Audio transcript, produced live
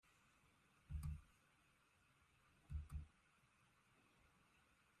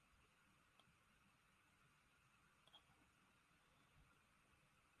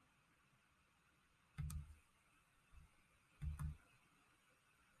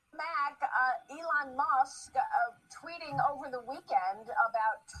Elon Musk tweeting over the weekend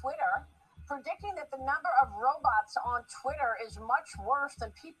about Twitter, predicting that the number of robots on Twitter is much worse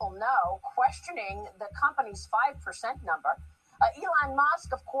than people know, questioning the company's 5% number. Elon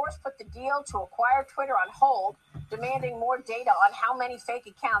Musk, of course, put the deal to acquire Twitter on hold, demanding more data on how many fake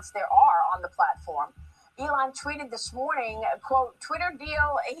accounts there are on the platform. Elon tweeted this morning, quote, Twitter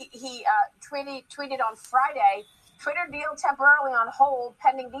deal, he tweeted on Friday, Twitter deal temporarily on hold,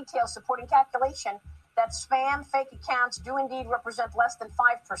 pending details supporting calculation that spam fake accounts do indeed represent less than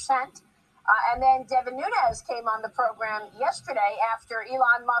 5%. And then Devin Nunes came on the program yesterday after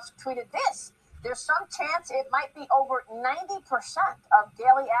Elon Musk tweeted this. There's some chance it might be over 90% of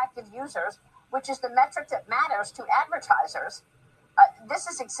daily active users, which is the metric that matters to advertisers. This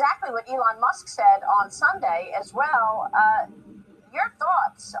is exactly what Elon Musk said on Sunday as well. Your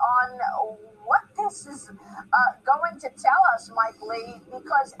thoughts on what this is going to tell us, Mike Lee,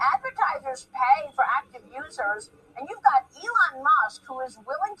 because advertisers pay for active users, and you've got Elon Musk, who is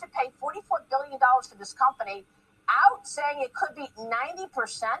willing to pay $44 billion to this company, out saying it could be 90%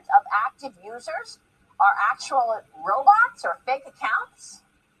 of active users are actual robots or fake accounts?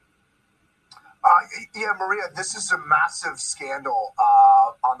 Yeah, Maria, this is a massive scandal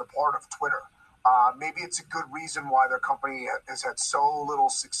on the part of Twitter. Maybe it's a good reason why their company has had so little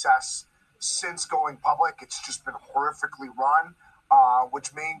success since going public. It's just been horrifically run,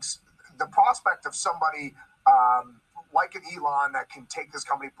 which makes the prospect of somebody like an Elon that can take this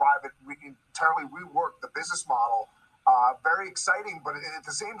company private, entirely rework the business model, very exciting. But at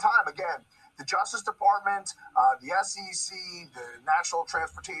the same time, again, the Justice Department, the SEC, the National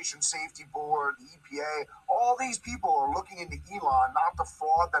Transportation Safety Board, the EPA, all these people are looking into Elon, not the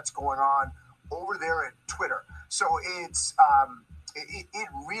fraud that's going on over there at Twitter. So it's it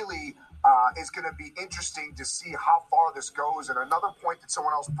really is going to be interesting to see how far this goes. And another point that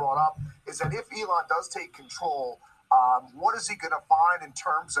someone else brought up is that if Elon does take control, what is he going to find in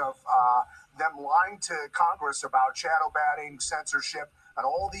terms of them lying to Congress about shadow banning, censorship, and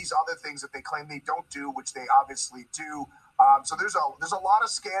all these other things that they claim they don't do, which they obviously do. So there's a lot of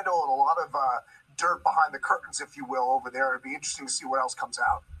scandal and a lot of dirt behind the curtains, if you will, over there. It'd be interesting to see what else comes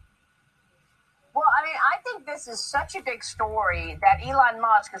out. Well, I mean, I think this is such a big story that Elon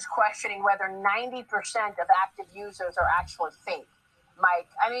Musk is questioning whether 90% of active users are actually fake, Mike.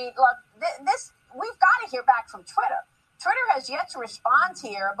 I mean, look, this we've got to hear back from Twitter. Twitter has yet to respond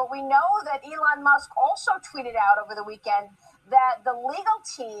here, but we know that Elon Musk also tweeted out over the weekend that the legal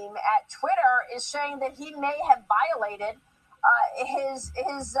team at Twitter is saying that he may have violated his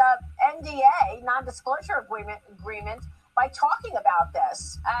NDA, non-disclosure agreement, by talking about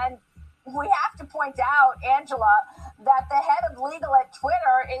this. And we have to point out, Angela, that the head of legal at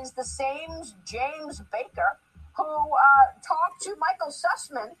Twitter is the same James Baker who talked to Michael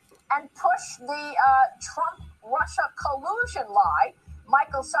Sussman and pushed the Trump-Russia collusion lie.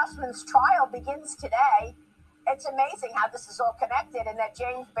 Michael Sussman's trial begins today. It's amazing how this is all connected, and that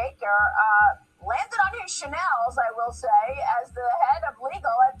James Baker landed on his Chanels, I will say, as the head of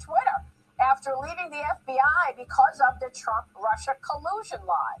legal at Twitter after leaving the FBI because of the Trump-Russia collusion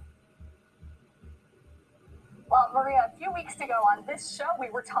lie. Well, Maria, a few weeks ago on this show, we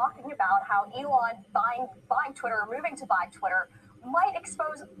were talking about how Elon buying Twitter, or moving to buy Twitter, might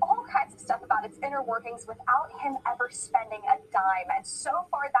expose all kinds of stuff about its inner workings without him ever spending a dime. And so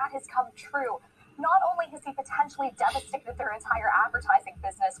far, that has come true. Not only has he potentially devastated their entire advertising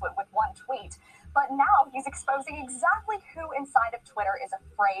business with one tweet, but now he's exposing exactly who inside of Twitter is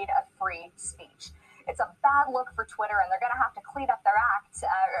afraid of free speech. It's a bad look for Twitter, and they're going to have to clean up their act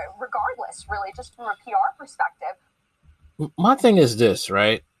regardless, really, just from a PR perspective. My thing is this,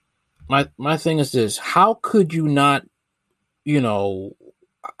 right? My thing is this. How could you not,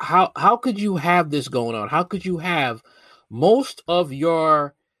 how could you have this going on? How could you have most of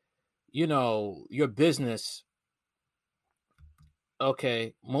your, your business,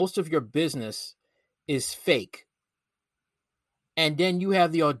 okay, most of your business is fake. And then you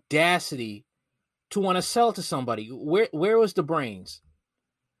have the audacity to want to sell to somebody. Where was the brains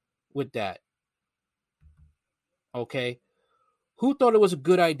with that? Okay. Who thought it was a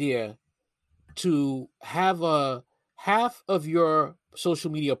good idea to have half of your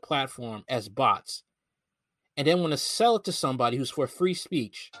social media platform as bots and then want to sell it to somebody who's for free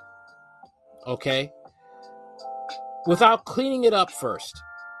speech? Okay. Without cleaning it up first.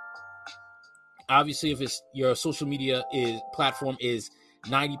 Obviously, if it's your social media platform is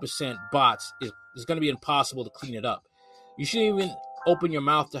 90% bots, it's going to be impossible to clean it up. You shouldn't even open your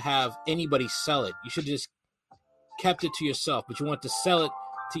mouth to have anybody sell it. You should just kept it to yourself, but you want to sell it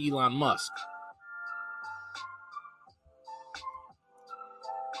to Elon Musk.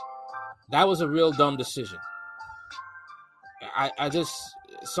 That was a real dumb decision.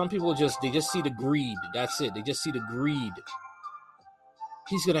 Some people they just see the greed. That's it. They just see the greed.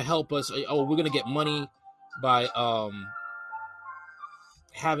 He's going to help us. Oh, we're going to get money by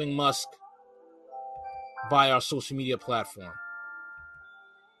having Musk buy our social media platform.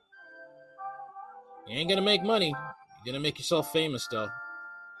 You ain't going to make money. You're going to make yourself famous, though.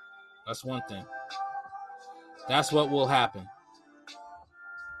 That's one thing. That's what will happen.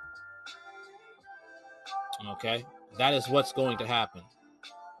 Okay? That is what's going to happen.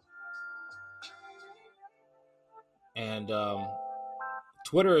 And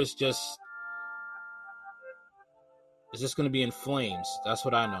Twitter is just going to be in flames. That's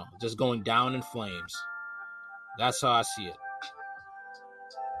what I know. Just going down in flames. That's how I see it.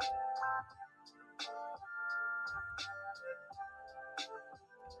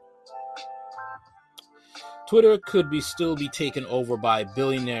 Twitter could still be taken over by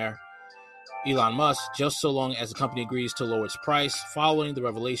billionaire Elon Musk just so long as the company agrees to lower its price, following the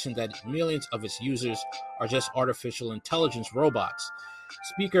revelation that millions of its users are just artificial intelligence robots.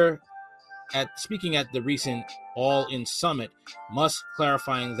 Speaking at the recent All-In Summit, Musk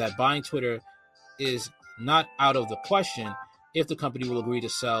clarifying that buying Twitter is not out of the question if the company will agree to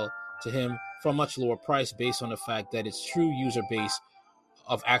sell to him for a much lower price based on the fact that its true user base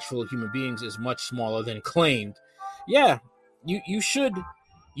of actual human beings is much smaller than claimed. Yeah, you should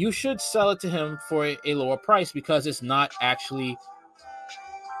sell it to him for a lower price because it's not actually,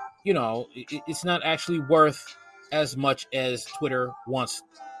 it's not actually worth as much as Twitter wants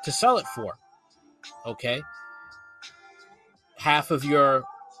to sell it for. Okay? Half of your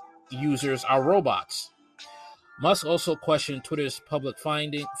users are robots. Musk also questioned Twitter's public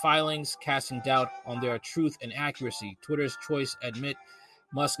filings, casting doubt on their truth and accuracy. Twitter's choice admit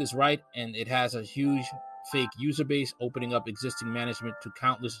Musk is right, and it has a huge fake user base, opening up existing management to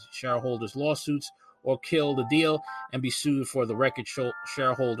countless shareholders' lawsuits or kill the deal and be sued for the record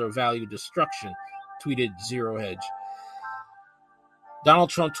shareholder value destruction, tweeted Zero Hedge. Donald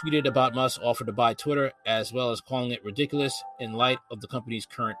Trump tweeted about Musk's offer to buy Twitter, as well as calling it ridiculous in light of the company's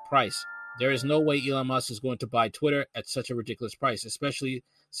current price. There is no way Elon Musk is going to buy Twitter at such a ridiculous price, especially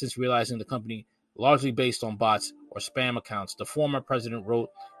since realizing the company largely based on bots or spam accounts. The former president wrote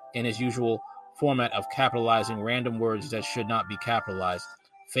in his usual format of capitalizing random words that should not be capitalized.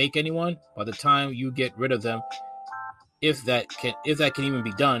 Fake anyone? By the time you get rid of them, if that can even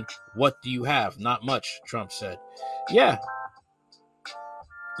be done, what do you have? Not much, Trump said. Yeah,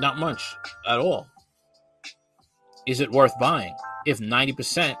 not much at all. Is it worth buying? If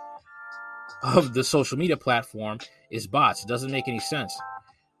 90% of the social media platform is bots, it doesn't make any sense.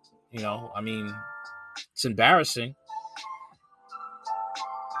 It's embarrassing.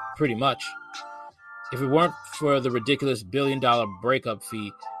 Pretty much. If it weren't for the ridiculous $1 billion breakup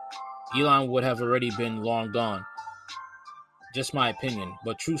fee, Elon would have already been long gone. Just my opinion.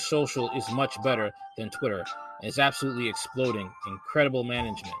 But Truth Social is much better than Twitter, and it's absolutely exploding. Incredible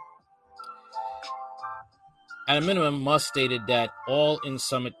management. At a minimum, Musk stated that All-In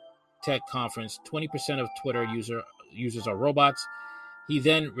Summit Tech Conference, 20% of Twitter users are robots. He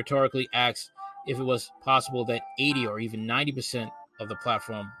then rhetorically asked if it was possible that 80 or even 90% of the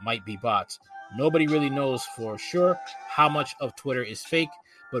platform might be bots. Nobody really knows for sure how much of Twitter is fake,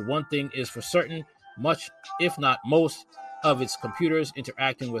 but one thing is for certain, much, if not most, of its computers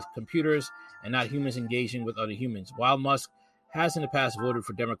interacting with computers and not humans engaging with other humans. While Musk has in the past voted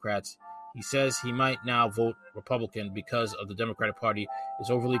for Democrats, he says he might now vote Republican because of the Democratic Party is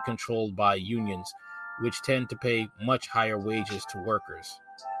overly controlled by unions, which tend to pay much higher wages to workers.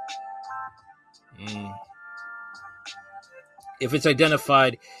 If it's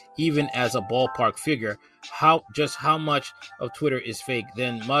identified even as a ballpark figure, how much of Twitter is fake,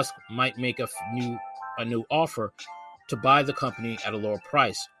 then Musk might make a new offer to buy the company at a lower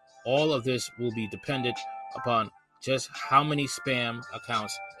price. All of this will be dependent upon just how many spam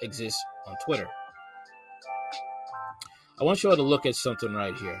accounts exist on Twitter. I want you all to look at something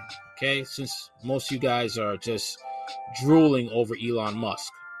right here, okay? Since most of you guys are just drooling over Elon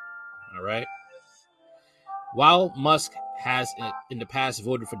Musk, all right? While Musk has in the past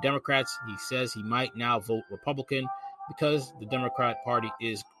voted for Democrats, he says he might now vote Republican because the Democrat Party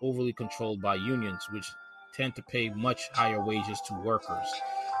is overly controlled by unions, which tend to pay much higher wages to workers.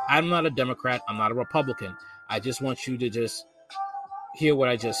 I'm not a Democrat. I'm not a Republican. I just want you to just hear what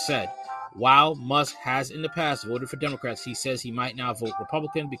I just said. While Musk has in the past voted for Democrats, he says he might now vote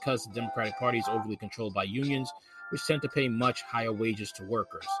Republican because the Democratic Party is overly controlled by unions, which tend to pay much higher wages to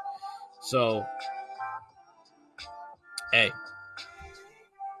workers. So, hey,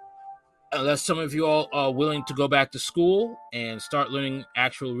 unless some of you all are willing to go back to school and start learning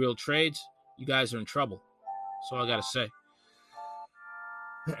actual real trades, you guys are in trouble. That's all I got to say.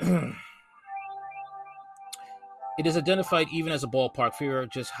 It is identified even as a ballpark figure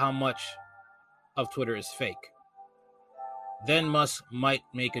just how much of Twitter is fake. Then Musk might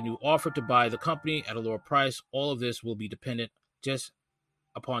make a new offer to buy the company at a lower price. All of this will be dependent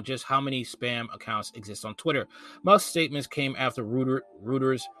upon just how many spam accounts exist on Twitter. Musk's statements came after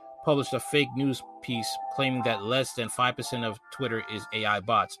Reuters published a fake news piece claiming that less than 5% of Twitter is AI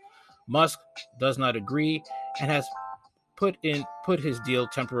bots. Musk does not agree and has put his deal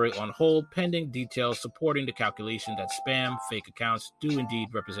temporarily on hold pending details supporting the calculation that spam fake accounts do indeed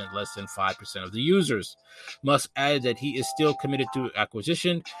represent less than 5% of the users. Musk added that he is still committed to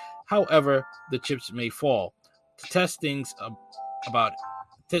acquisition. However, the chips may fall. To test things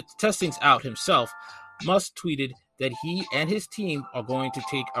out himself, Musk tweeted that he and his team are going to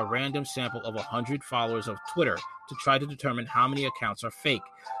take a random sample of 100 followers of Twitter to try to determine how many accounts are fake.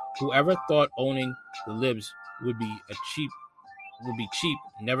 Whoever thought owning the libs would be cheap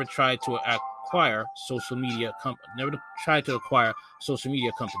never tried to acquire social media company.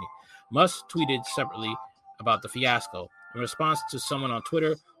 Musk tweeted separately about the fiasco in response to someone on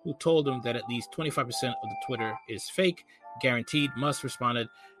Twitter who told him that at least 25% of the Twitter is fake. Guaranteed, Musk responded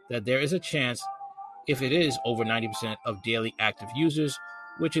that there is a chance if it is over 90% of daily active users,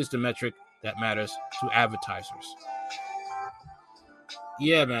 which is the metric that matters to advertisers.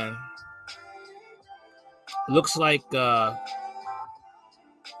 Yeah, man. Looks like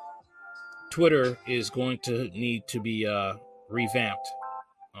Twitter is going to need to be revamped,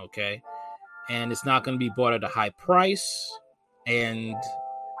 okay? And it's not going to be bought at a high price. And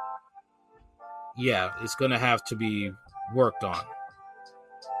yeah, it's going to have to be worked on.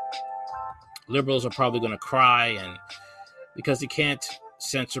 Liberals are probably going to cry and because they can't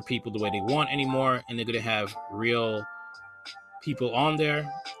censor people the way they want anymore, and they're going to have real people on there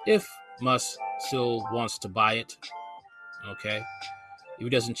if Musk still wants to buy it, okay? If he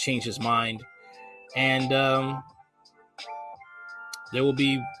doesn't change his mind. And there will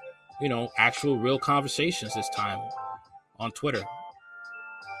be, actual real conversations this time on Twitter.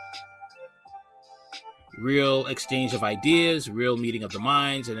 Real exchange of ideas, real meeting of the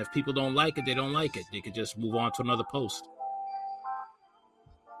minds. And if people don't like it, they don't like it. They could just move on to another post.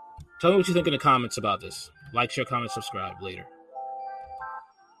 Tell me what you think in the comments about this. Like, share, comment, subscribe. Later.